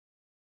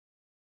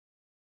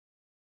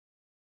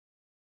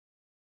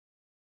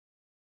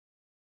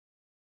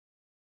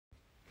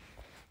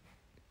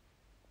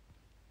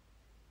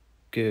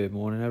Good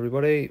morning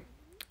everybody,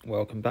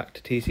 welcome back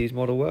to TC's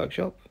Model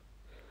Workshop.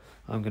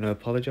 I'm going to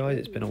apologise,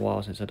 it's been a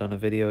while since I've done a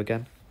video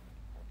again.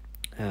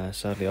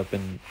 Sadly I've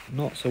been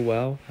not so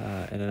well,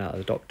 in and out of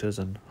the doctors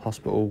and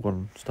hospital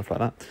and stuff like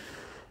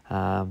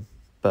that.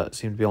 But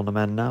seem to be on the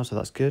mend now, so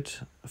that's good.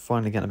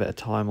 Finally getting a bit of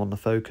time on the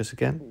focus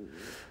again.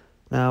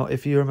 Now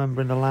if you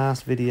remember in the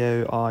last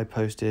video I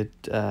posted,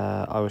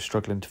 I was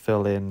struggling to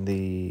fill in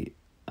the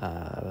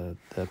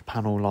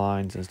panel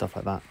lines and stuff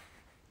like that.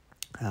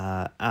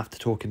 After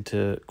talking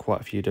to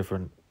quite a few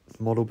different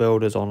model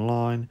builders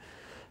online,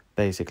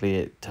 basically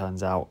it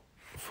turns out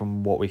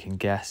from what we can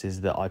guess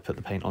is that I put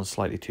the paint on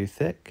slightly too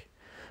thick.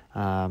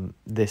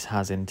 This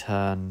has in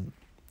turn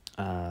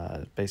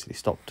basically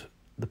stopped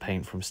the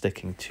paint from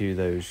sticking to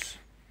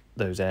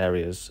those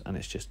areas, and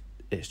it's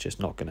just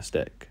not going to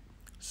stick.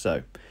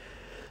 So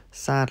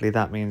sadly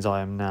that means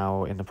I am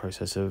now in the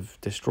process of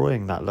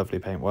destroying that lovely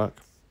paintwork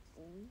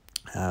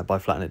by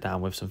flattening it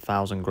down with some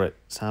 1000 grit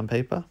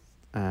sandpaper,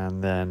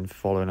 and then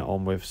following it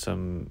on with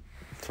some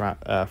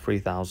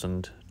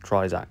 3000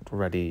 Trizact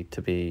ready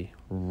to be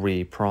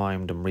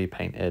re-primed and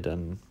repainted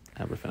and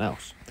everything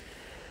else.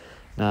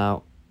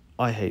 Now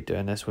I hate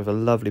doing this with a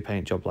lovely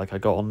paint job like I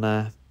got on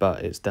there,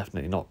 but it's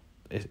definitely not,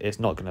 it's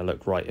not going to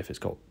look right if it's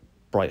got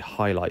bright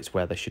highlights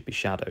where there should be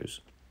shadows.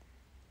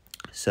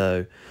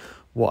 So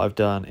what I've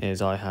done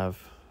is I have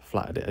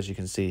flattened it, as you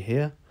can see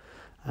here,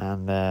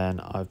 and then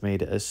I've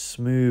made it as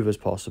smooth as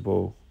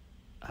possible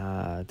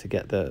to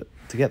get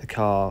the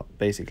car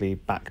basically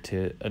back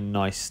to a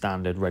nice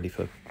standard ready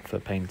for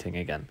painting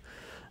again.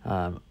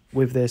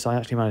 With this I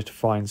actually managed to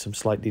find some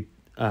slightly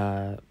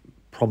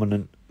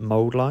prominent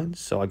mold lines,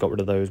 so I got rid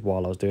of those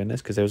while I was doing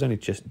this because they was only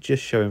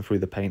just showing through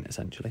the paint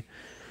essentially.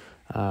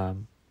 So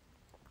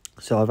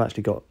I've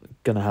actually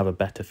gonna have a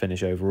better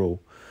finish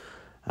overall.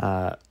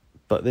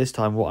 But this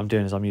time what I'm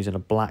doing is I'm using a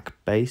black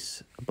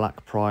base, a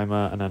black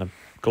primer, and then a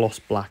gloss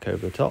black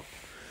over the top.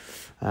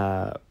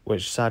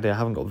 Which sadly I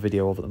haven't got a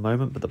video of at the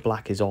moment, but the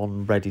black is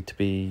on ready to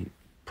be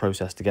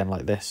processed again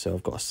like this, so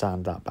I've got to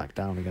sand that back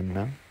down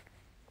again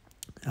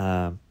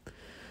now.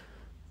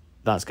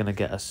 That's going to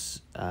get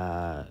us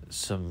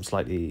some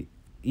slightly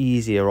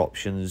easier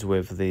options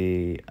with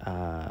the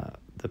I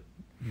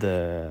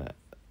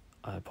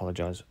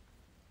apologise,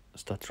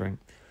 stuttering.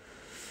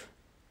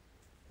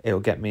 It'll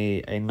get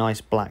me a nice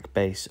black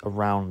base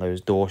around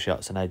those door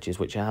shuts and edges,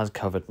 which it has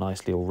covered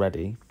nicely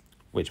already,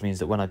 which means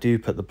that when I do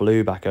put the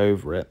blue back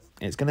over it,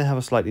 it's going to have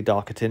a slightly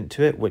darker tint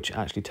to it, which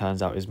actually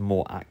turns out is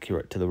more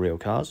accurate to the real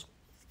cars,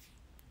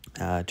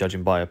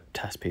 judging by a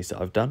test piece that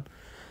I've done.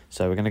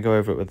 So we're going to go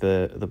over it with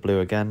the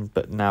blue again,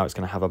 but now it's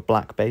going to have a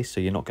black base,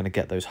 so you're not going to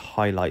get those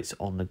highlights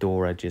on the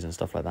door edges and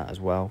stuff like that as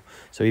well.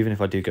 So even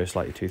if I do go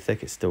slightly too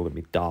thick, it's still going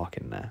to be dark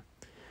in there.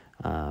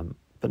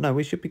 But no,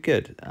 we should be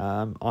good.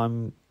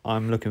 I'm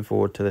looking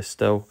forward to this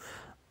still.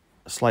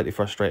 Slightly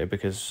frustrated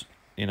because,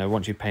 you know,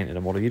 once you've painted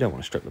a model, you don't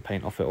want to strip the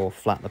paint off it or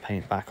flat the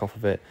paint back off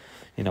of it.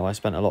 You know, I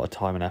spent a lot of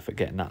time and effort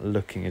getting that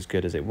looking as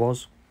good as it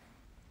was,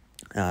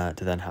 to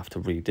then have to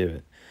redo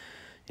it.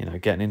 You know,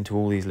 getting into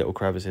all these little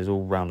crevices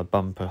all around the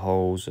bumper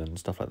holes and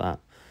stuff like that.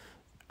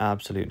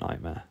 Absolute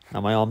nightmare.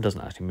 Now, my arm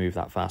doesn't actually move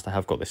that fast. I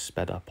have got this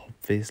sped up,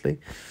 obviously.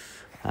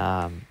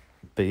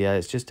 But yeah,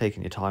 it's just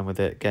taking your time with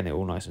it, getting it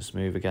all nice and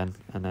smooth again.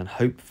 And then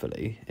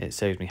hopefully it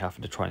saves me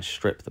having to try and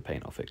strip the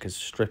paint off it, because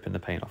stripping the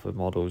paint off of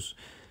models,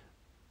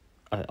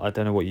 I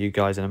don't know what you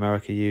guys in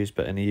America use,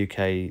 but in the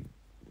UK,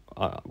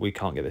 we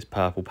can't get this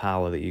purple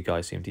power that you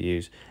guys seem to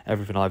use.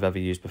 Everything I've ever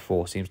used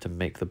before seems to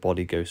make the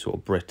body go sort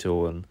of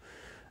brittle and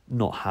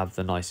not have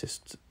the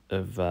nicest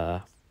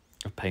of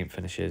paint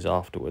finishes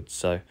afterwards.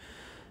 So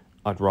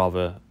I'd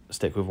rather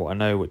stick with what I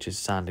know, which is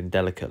sanding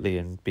delicately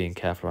and being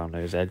careful around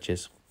those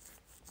edges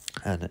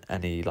and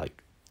any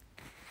like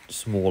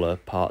smaller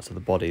parts of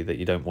the body that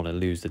you don't want to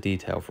lose the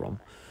detail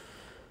from.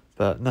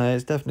 But no,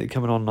 it's definitely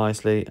coming on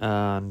nicely,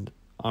 and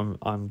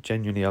I'm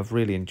genuinely, I've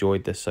really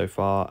enjoyed this so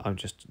far.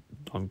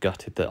 I'm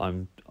gutted that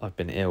I've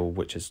been ill,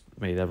 which has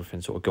made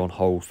everything sort of go on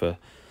hold for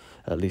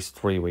at least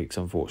 3 weeks,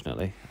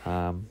 unfortunately.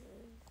 But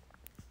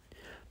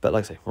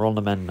like I say, we're on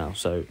the mend now,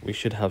 so we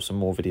should have some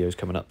more videos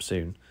coming up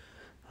soon.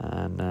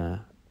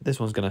 And this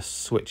one's going to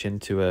switch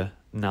into a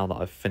now that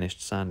I've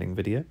finished sanding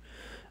video,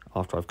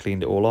 after I've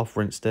cleaned it all off,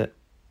 rinsed it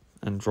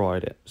and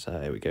dried it. So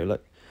here we go,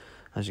 look.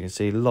 As you can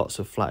see, lots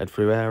of flatted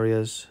through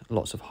areas,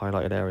 lots of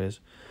highlighted areas.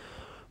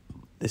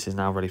 This is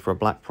now ready for a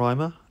black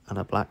primer and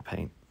a black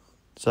paint.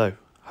 So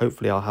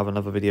hopefully I'll have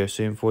another video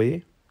soon for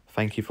you.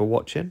 Thank you for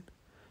watching.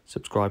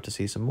 Subscribe to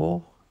see some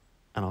more,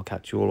 and I'll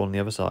catch you all on the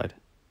other side.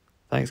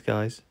 Thanks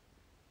guys.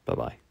 Bye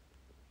bye.